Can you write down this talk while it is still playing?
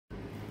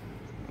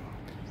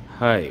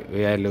Hi,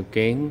 we are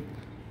looking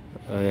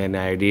an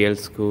ideal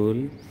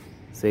school.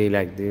 Say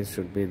like this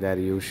should be their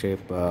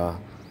U-shape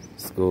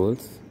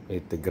schools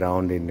with the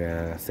ground in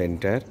the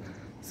center.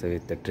 So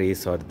with the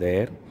trees are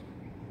there,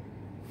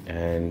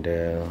 and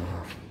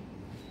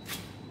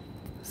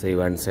say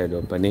one side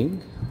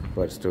opening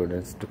for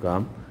students to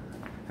come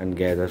and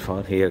gather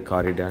for. Here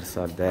corridors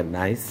are there,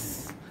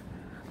 nice,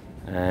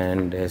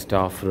 and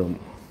staff rooms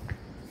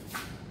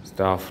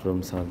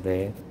are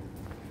there,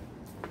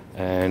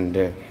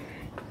 and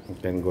you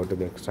can go to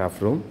the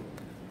staff room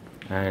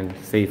and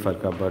see for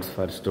cupboards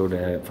for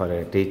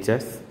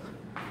teachers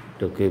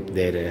to keep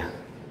their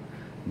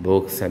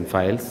books and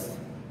files,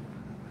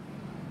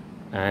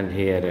 and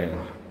here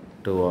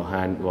to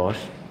hand wash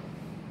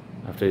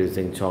after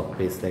using chalk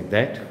piece like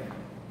that,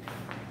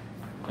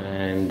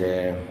 and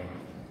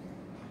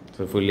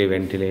so fully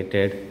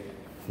ventilated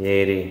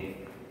airy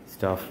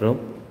staff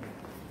room.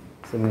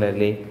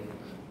 Similarly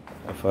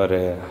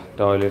for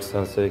toilets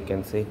also you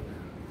can see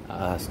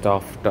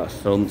staff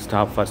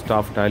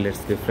toilets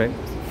different,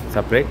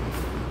 separate,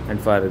 and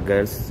for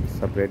girls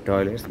separate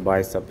toilets,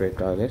 boys separate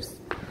toilets,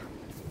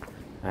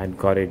 and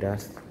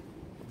corridors.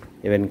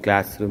 Even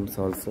classrooms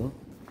also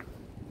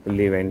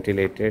fully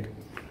ventilated,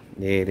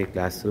 airy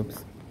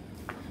classrooms.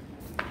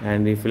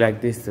 And if you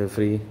like this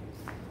free,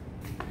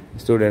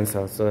 students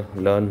also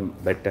learn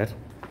better.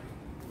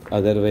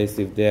 Otherwise,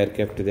 if they are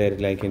kept there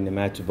like in the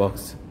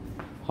matchbox,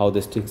 how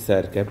the sticks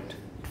are kept,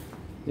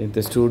 if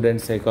the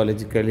students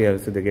psychologically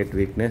also they get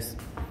weakness.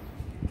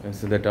 And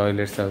so the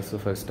toilets also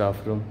for staff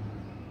room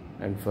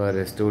and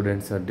for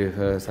students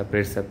are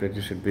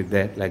separate should be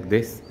there like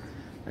this.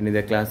 And in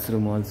the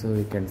classroom also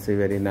you can see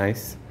very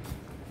nice,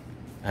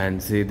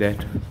 and see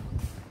that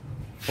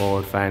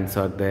 4 fans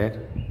are there,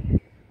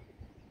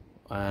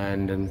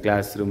 and in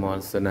classroom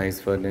also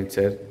nice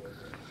furniture,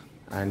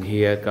 and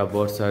here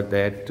cupboards are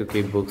there to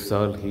keep books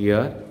all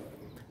here,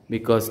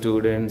 because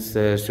students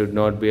should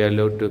not be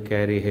allowed to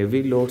carry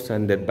heavy loads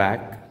on their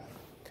back.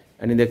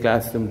 And in the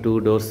classroom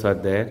 2 doors are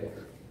there,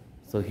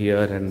 so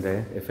here and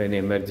there, if any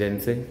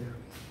emergency,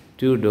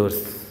 2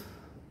 doors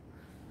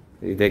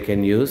they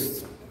can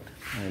use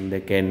and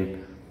they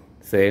can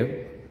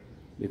save,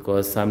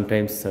 because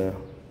sometimes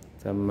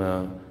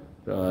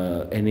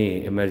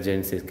any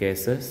emergency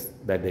cases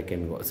that they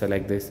can go. So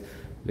like this,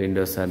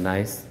 windows are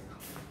nice,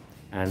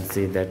 and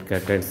see that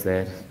curtains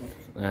there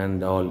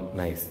and all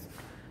nice.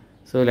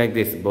 So like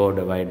this board,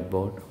 a white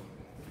board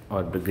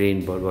or the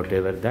green board,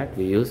 whatever that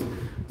we use,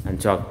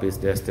 and chalk piece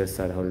dusters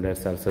or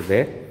holders also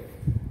there,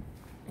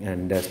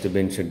 and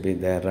dustbin should be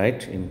there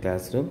right in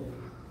classroom.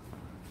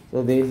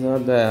 So these are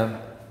the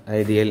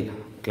ideal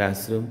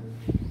classroom,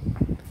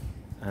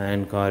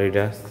 and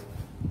corridors,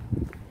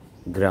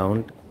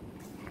 ground,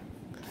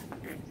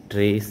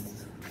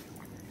 trees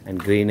and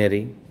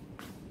greenery,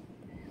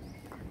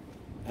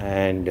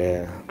 and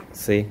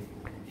see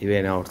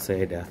even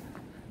outside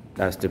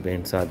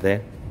dustbins are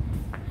there.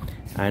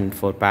 And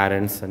for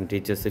parents and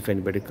teachers, if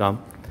anybody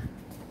come,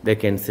 they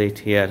can sit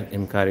here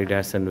in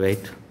corridors and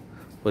wait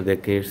for their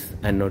kids.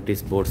 And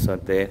notice boards are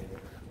there,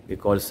 we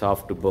call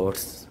soft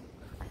boards,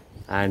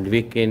 and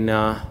we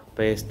can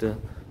paste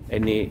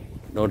any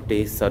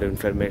notice or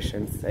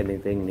information,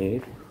 anything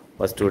need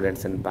for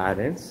students and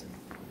parents.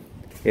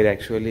 Here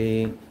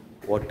actually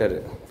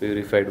water,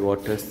 purified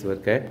waters were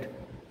kept.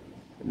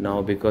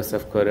 Now because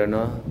of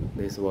corona,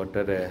 this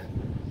water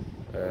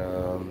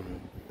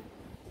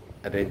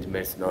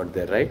arrangements not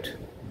there, right?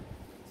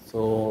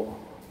 So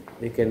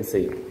we can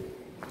see,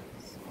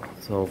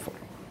 so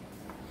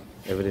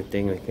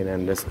everything we can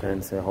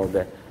understand, so how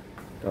the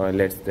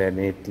toilets they are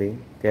neatly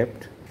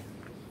kept.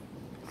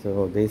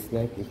 So this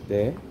like is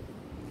there,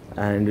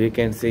 and we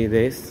can see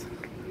this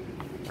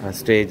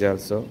stage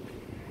also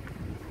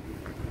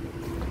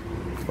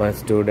for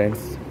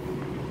students,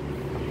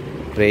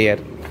 prayer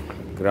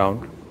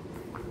ground,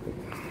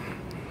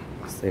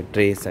 say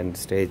trees and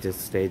stage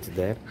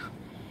there.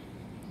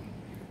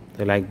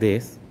 So like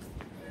this,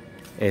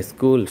 a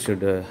school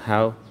should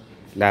have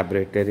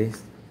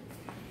laboratories,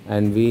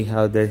 and we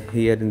have the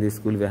here in this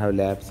school we have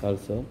labs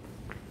also,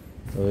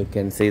 so we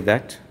can see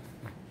that.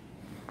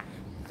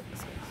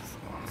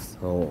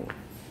 So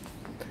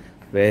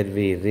where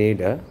we read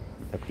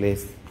the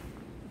place,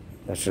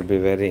 that should be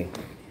very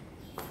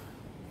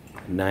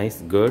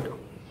nice, good,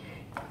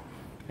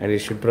 and it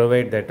should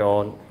provide that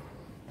all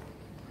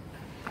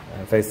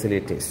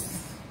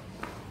facilities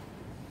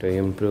to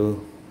improve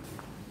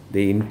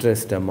the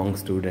interest among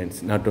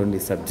students, not only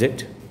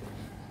subject,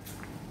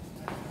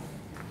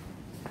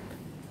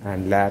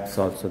 and labs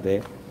also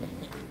there.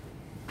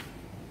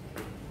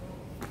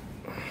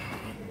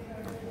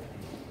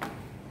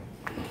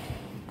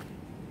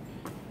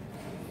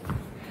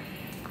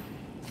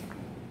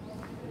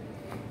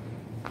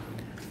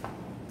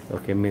 So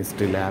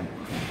chemistry lab,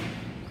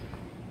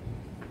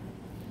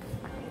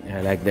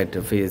 I like that.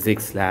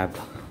 Physics lab,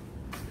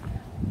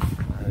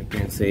 you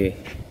can see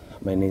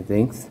many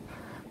things.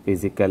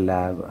 Physical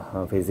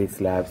lab, physics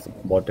labs,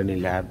 botany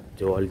lab,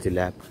 zoology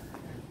lab,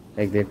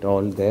 like that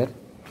all there.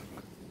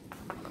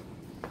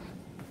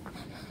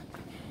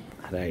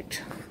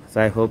 Right.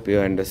 So I hope you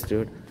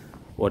understood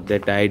what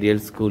that ideal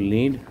school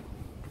need.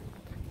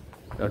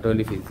 Not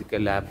only physical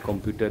lab,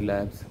 computer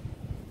labs,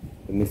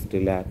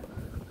 chemistry lab,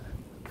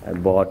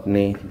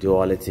 botany,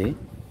 zoology,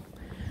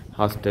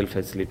 hostel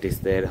facilities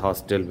there,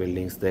 hostel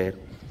buildings there,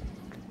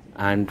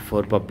 and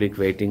for public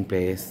waiting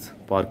place,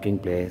 parking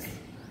place,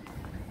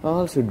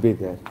 all should be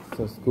there.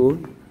 So school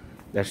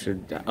that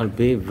should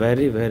be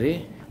very,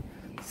 very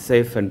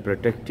safe and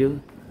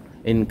protective,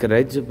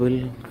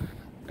 encourageable,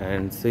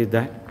 and see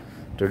that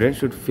students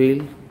should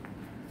feel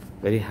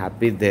very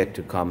happy there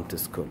to come to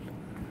school,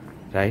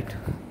 right?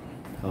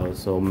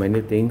 So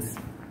many things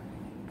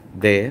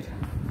there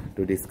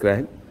to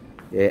describe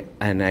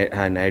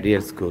an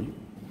ideal school.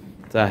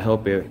 So I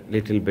hope a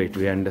little bit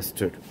we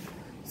understood.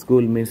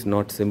 School means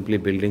not simply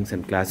buildings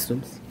and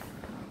classrooms.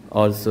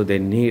 Also they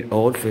need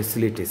all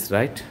facilities,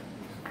 right?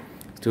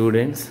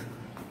 Students,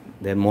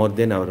 they're more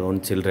than our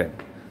own children.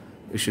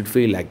 We should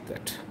feel like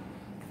that.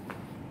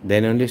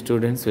 Then only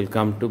students will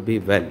come to be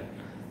well.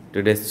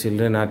 Today's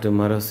children are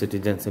tomorrow's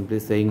citizens, simply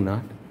saying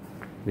not.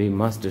 We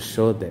must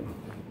show them,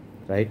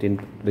 right, in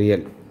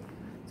real.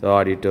 So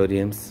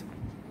auditoriums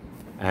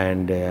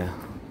and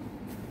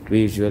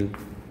visual,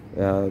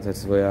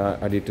 that's why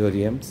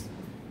auditoriums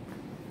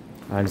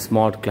and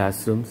smart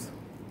classrooms,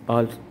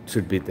 all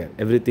should be there.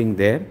 Everything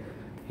there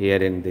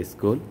here in this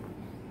school,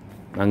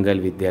 Mangal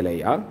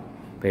Vidyalayam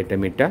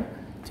Petamitta,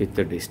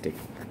 Chittoor district.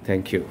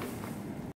 Thank you.